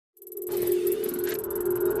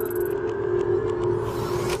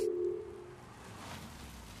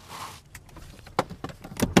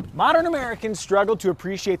Modern Americans struggle to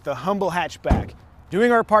appreciate the humble hatchback.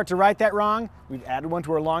 Doing our part to right that wrong, we've added one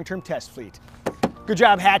to our long-term test fleet. Good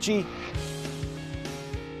job, Hatchie.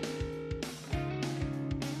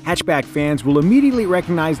 Hatchback fans will immediately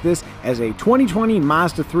recognize this as a 2020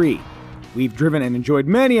 Mazda 3. We've driven and enjoyed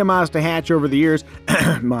many a Mazda hatch over the years.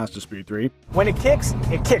 Mazda Speed 3. When it kicks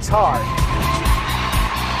hard.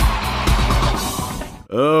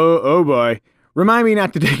 Oh boy. Remind me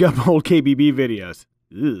not to dig up old KBB videos.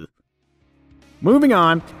 Ugh. Moving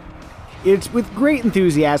on, it's with great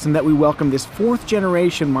enthusiasm that we welcome this 4th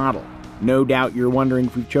generation model. No doubt you're wondering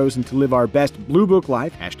if we've chosen to live our best Blue Book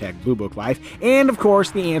life, #BlueBookLife, and of course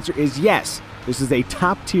the answer is yes. This is a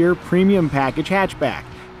top-tier premium package hatchback,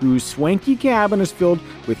 whose swanky cabin is filled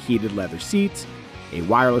with heated leather seats, a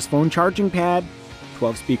wireless phone charging pad,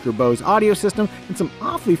 12-speaker Bose audio system, and some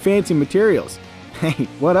awfully fancy materials. Hey,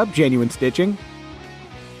 what up, genuine stitching?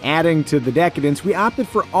 Adding to the decadence, we opted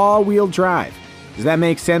for all-wheel drive. Does that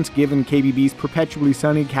make sense given KBB's perpetually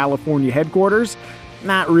sunny California headquarters?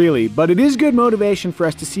 Not really, but it is good motivation for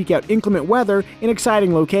us to seek out inclement weather in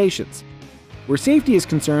exciting locations. Where safety is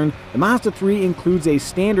concerned, the Mazda 3 includes a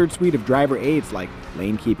standard suite of driver aids like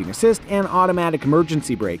lane keeping assist and automatic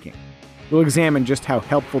emergency braking. We'll examine just how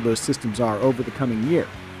helpful those systems are over the coming year.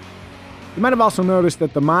 You might have also noticed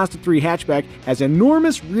that the Mazda 3 hatchback has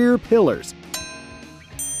enormous rear pillars.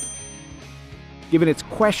 Given its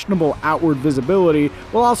questionable outward visibility,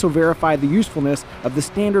 we'll also verify the usefulness of the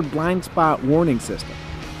standard blind spot warning system.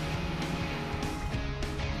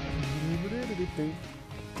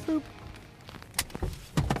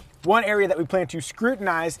 One area that we plan to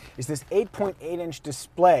scrutinize is this 8.8-inch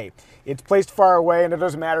display. It's placed far away and it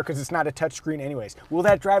doesn't matter because it's not a touchscreen anyways. Will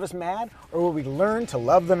that drive us mad, or will we learn to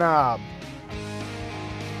love the knob?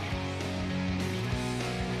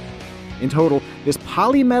 In total, this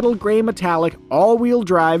polymetal gray metallic all-wheel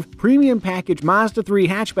drive premium package Mazda 3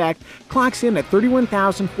 hatchback clocks in at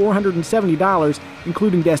 $31,470,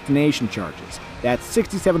 including destination charges. That's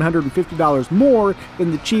 $6,750 more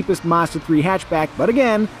than the cheapest Mazda 3 hatchback, but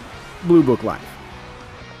again, Blue Book life.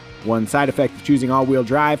 One side effect of choosing all-wheel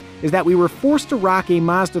drive is that we were forced to rock a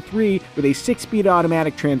Mazda 3 with a 6-speed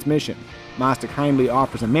automatic transmission. Mazda kindly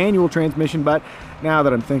offers a manual transmission, but now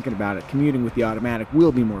that I'm thinking about it, commuting with the automatic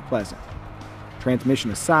will be more pleasant. Transmission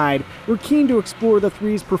aside, we're keen to explore the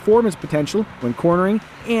 3's performance potential when cornering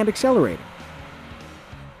and accelerating.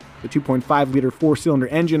 The 2.5-liter 4-cylinder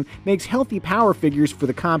engine makes healthy power figures for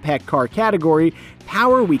the compact car category,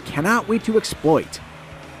 power we cannot wait to exploit.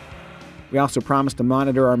 We also promise to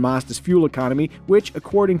monitor our Mazda's fuel economy, which,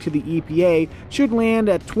 according to the EPA, should land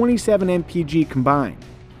at 27 mpg combined.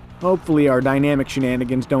 Hopefully our dynamic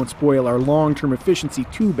shenanigans don't spoil our long-term efficiency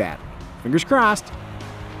too badly. Fingers crossed.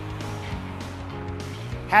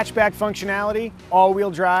 Hatchback functionality, all-wheel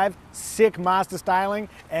drive, sick Mazda styling,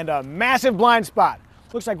 and a massive blind spot.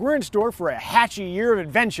 Looks like we're in store for a hatchy year of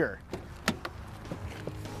adventure.